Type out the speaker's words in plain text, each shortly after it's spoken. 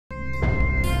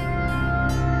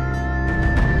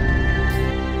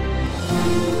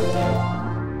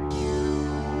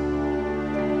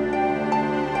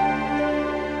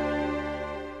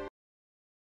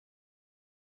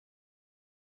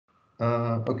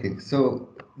Okay, so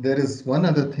there is one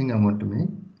other thing I want to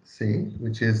say,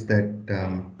 which is that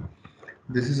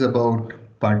this is about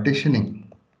partitioning.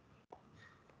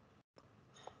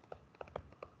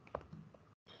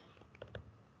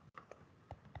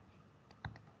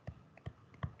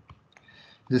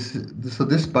 So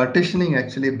this partitioning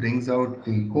actually brings out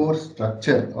the core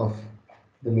structure of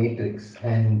the matrix,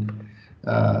 and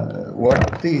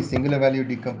what the singular value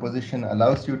decomposition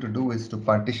allows you to do is to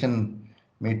partition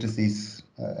matrices,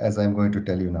 as I'm going to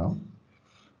tell you now.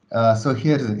 So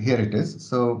here it is.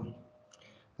 So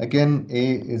again,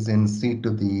 A is in C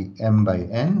to the m by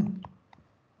n,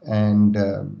 and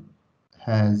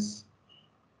has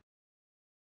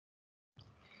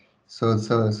so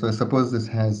suppose this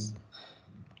has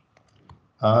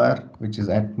R, which is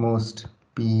at most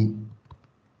P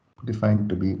defined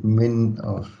to be min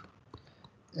of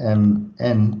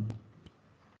mn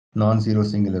non-zero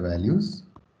singular values,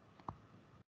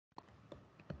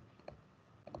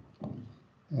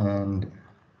 and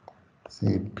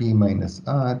say P minus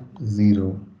R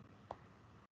 0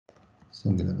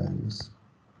 singular values.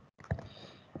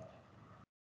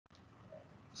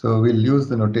 So we'll use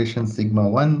the notation sigma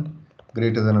 1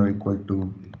 greater than or equal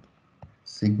to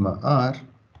sigma R,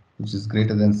 which is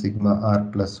greater than sigma R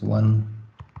plus 1,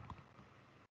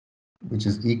 which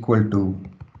is equal to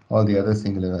all the other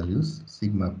singular values,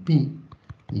 sigma P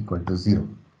equal to 0.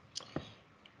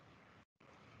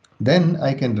 Then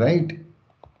I can write,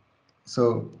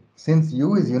 so since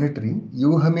U is unitary,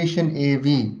 U Hermitian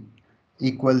AV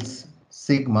equals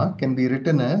sigma can be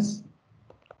written as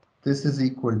this is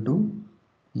equal to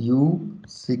U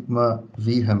sigma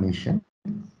V Hermitian,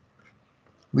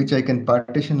 which I can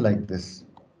partition like this,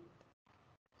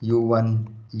 U1,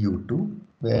 U2,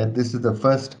 where this is the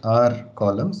first R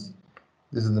columns,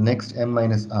 this is the next M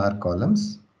minus R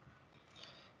columns,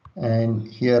 and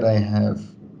here I have,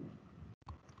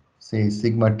 say,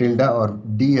 sigma tilde, or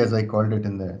D as I called it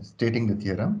in the stating the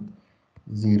theorem,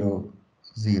 0,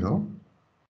 0.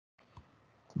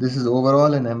 This is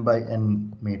overall an M by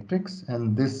N matrix,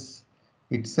 and this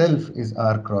itself is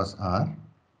R cross R,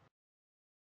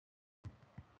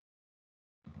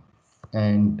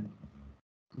 and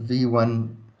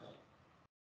V1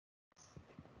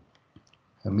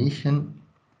 Hermitian,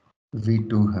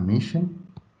 V2 Hermitian,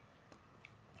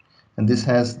 and this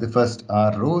has the first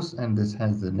R rows and this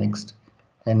has the next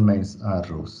N minus R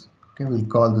rows. Okay, we'll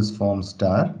call this form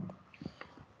star,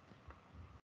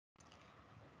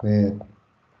 where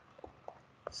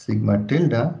sigma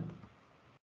tilde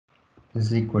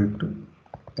is equal to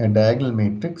a diagonal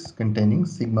matrix containing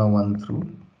sigma 1 through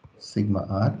sigma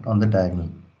R on the diagonal.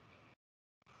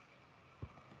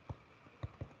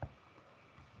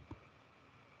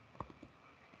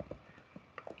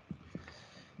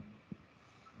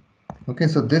 Okay,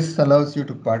 so this allows you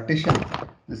to partition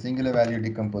the singular value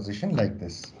decomposition like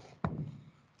this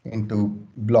into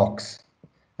blocks.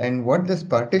 And what this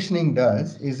partitioning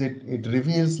does is it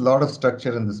reveals a lot of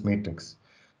structure in this matrix.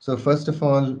 So first of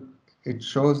all, it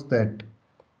shows that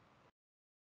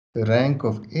the rank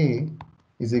of A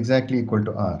is exactly equal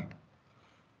to R.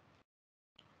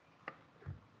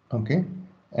 Okay,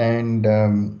 and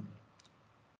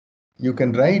you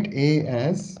can write A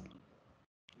as,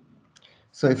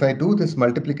 so if I do this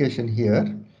multiplication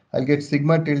here, I'll get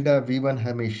sigma tilde V1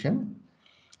 Hermitian,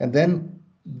 and then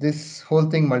this whole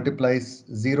thing multiplies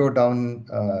 0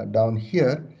 down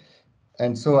here,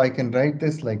 and so I can write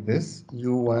this like this,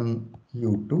 U1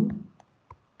 U2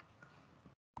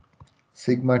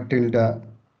 sigma tilde.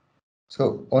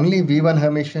 So only V1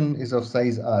 Hermitian is of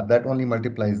size R, that only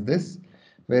multiplies this,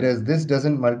 whereas this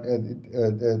doesn't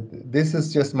this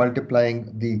is just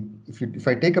multiplying the, if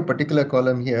I take a particular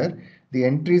column here, the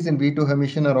entries in V2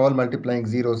 Hermitian are all multiplying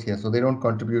zeros here, so they don't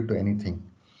contribute to anything.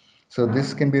 So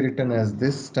this can be written as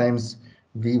this times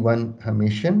V1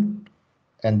 Hermitian,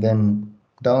 and then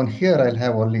down here I'll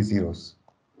have only zeros.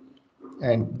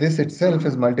 And this itself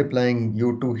is multiplying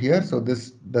U2 here, so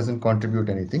this doesn't contribute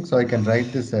anything. So I can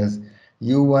write this as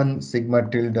U1 sigma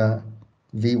tilde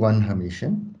V1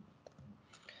 Hermitian.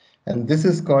 And this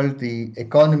is called the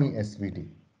economy SVD.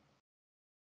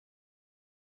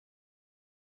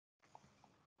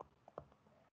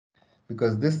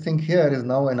 Because this thing here is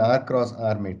now an R cross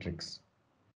R matrix.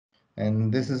 And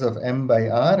this is of M by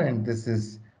R, and this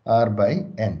is R by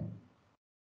N.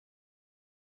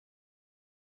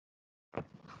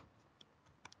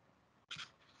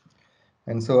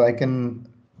 And so I can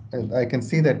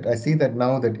see that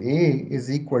now that A is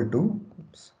equal to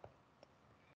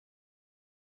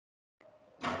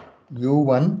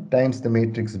U1 times the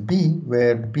matrix B,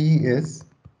 where B is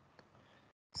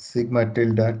sigma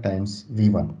tilde times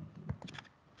V1.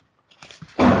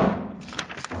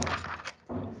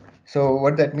 So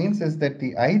what that means is that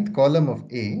the ith column of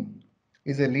A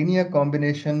is a linear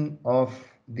combination of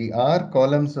the R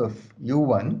columns of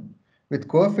U1 with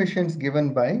coefficients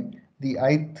given by the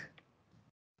ith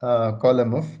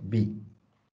column of B.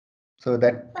 So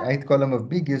that ith column of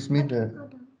B gives me the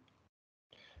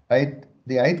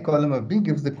ith column of B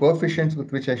gives the coefficients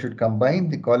with which I should combine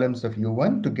the columns of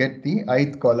U1 to get the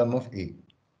ith column of A.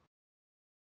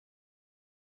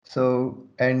 So,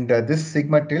 and this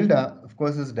sigma tilde, of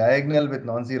course, is diagonal with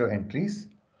non-zero entries.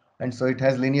 And so it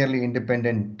has linearly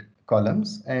independent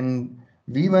columns. And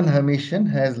V1 Hermitian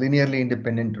has linearly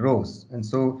independent rows. And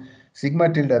so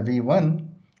sigma tilde V1,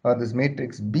 or this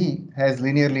matrix B, has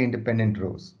linearly independent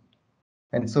rows.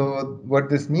 And so what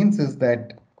this means is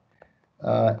that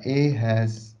A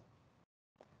has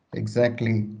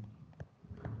exactly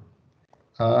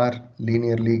R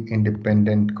linearly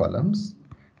independent columns.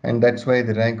 And that's why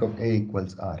the rank of A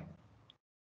equals R.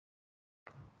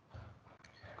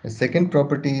 The second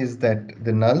property is that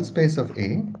the null space of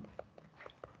A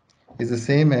is the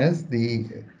same as the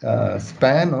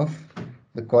span of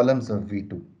the columns of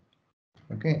V2.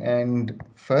 Okay, and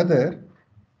further,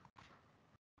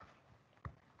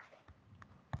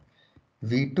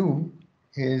 V2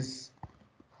 is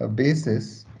a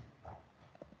basis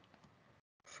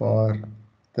for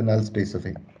the null space of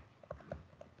A.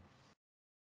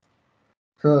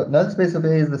 So null space of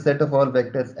A is the set of all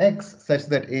vectors x such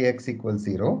that Ax equals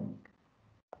 0.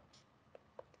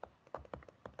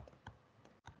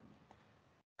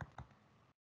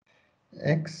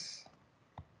 X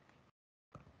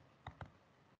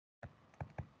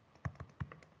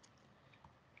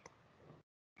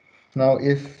now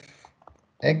if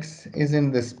x is in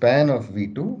the span of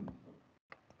V2,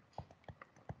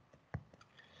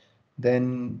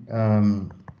 then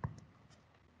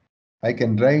I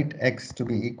can write x to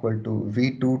be equal to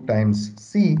V2 times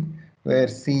C, where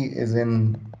C is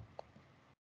in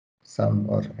some,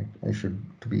 or I should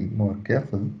to be more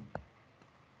careful,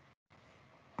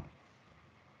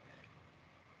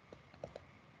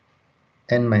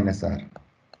 n minus r.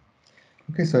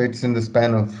 Okay, so it's in the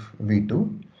span of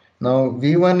V2. Now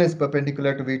V1 is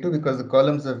perpendicular to V2 because the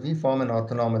columns of V form an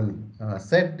orthonormal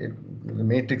set. The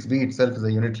matrix V itself is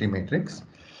a unitary matrix.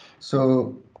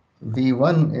 So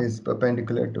V1 is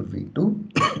perpendicular to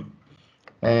V2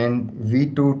 and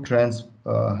V2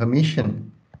 Hermitian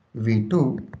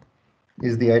V2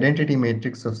 is the identity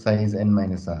matrix of size n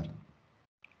minus r.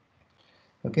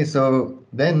 Okay, so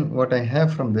then what I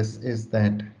have from this is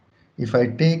that if I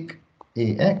take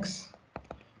Ax,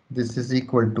 this is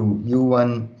equal to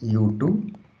U1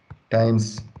 U2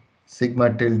 times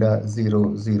sigma tilde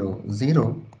 0 0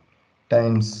 0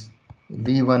 times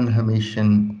V1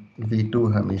 Hermitian V2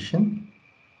 Hermitian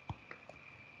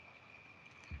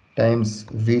times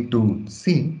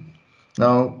V2C.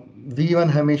 Now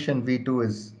V1 Hermitian V2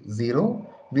 is 0,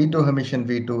 V2 Hermitian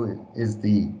V2 is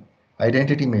the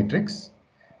identity matrix,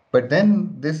 but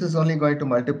then this is only going to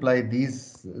multiply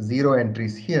these 0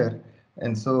 entries here,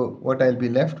 and so what I'll be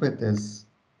left with is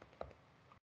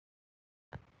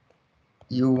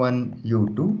U1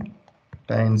 U2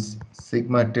 times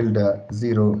sigma tilde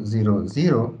 0 0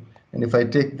 0, and if I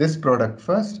take this product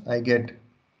first, I get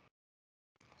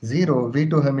 0.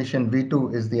 V2 Hermitian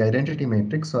V2 is the identity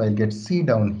matrix, so I'll get C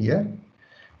down here.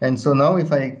 And so now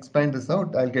if I expand this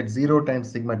out, I'll get 0 times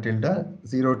sigma tilde,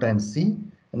 0 times C,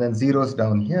 and then zeros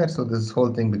down here. So this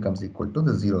whole thing becomes equal to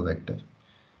the 0 vector.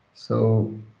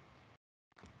 So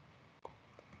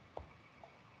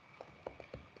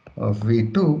of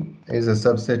V2 is a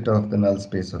subset of the null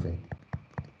space of A.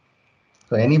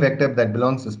 So any vector that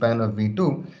belongs to span of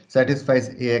V2 satisfies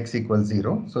Ax equals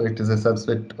 0. So it is a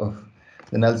subset of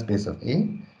the null space of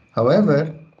A.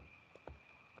 However,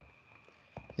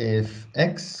 if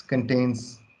X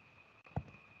contains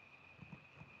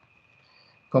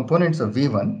components of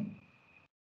V1,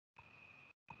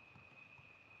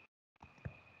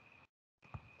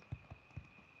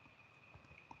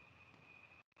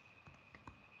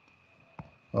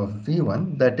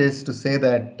 that is to say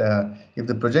that if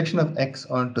the projection of X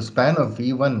onto span of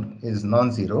V1 is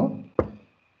non-zero,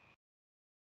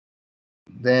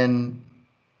 then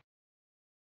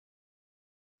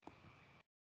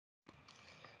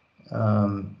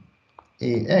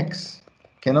Ax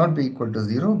cannot be equal to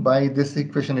 0 by this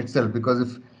equation itself,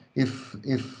 because if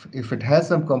it has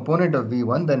some component of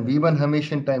V1, then V1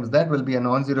 Hermitian times that will be a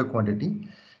non-zero quantity.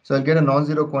 So I'll get a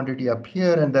non-zero quantity up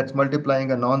here, and that's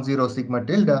multiplying a non-zero sigma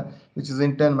tilde, which is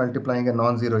in turn multiplying a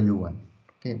non-zero U1,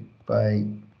 okay, by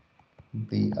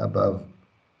the above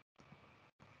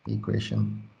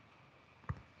equation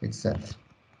itself.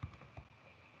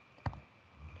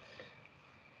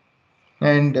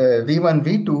 And V1,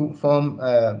 V2 form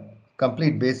a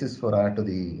complete basis for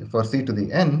C to the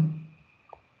n.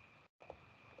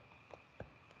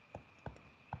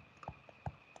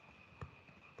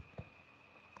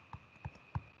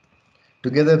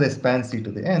 Together they span C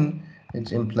to the n,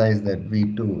 which implies that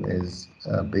V2 is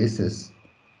a basis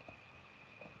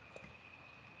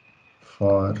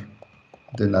for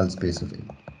the null space of A.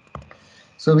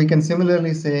 So we can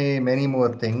similarly say many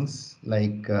more things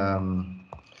like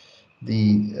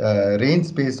the range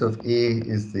space of A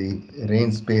is the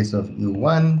range space of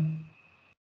U1.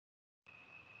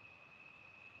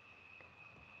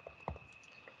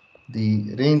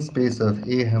 The range space of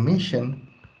A Hermitian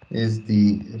is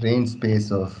the range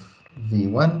space of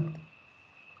V1.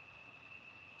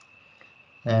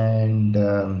 And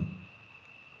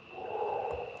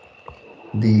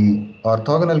the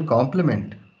orthogonal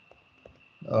complement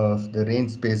of the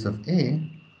range space of A,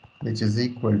 which is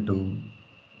equal to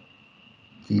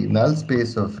the null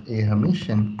space of A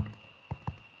Hermitian,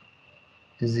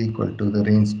 is equal to the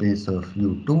range space of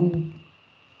U2.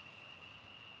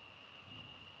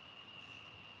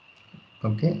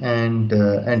 Okay, and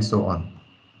so on,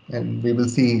 and we will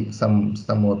see some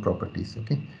more properties.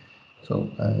 Okay, so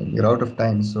we're out of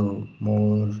time, so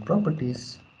more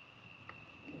properties.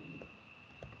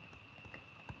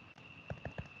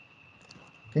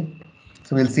 Okay,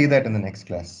 so we'll see that in the next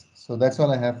class. So that's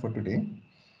all I have for today.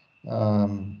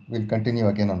 We'll continue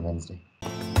again on Wednesday.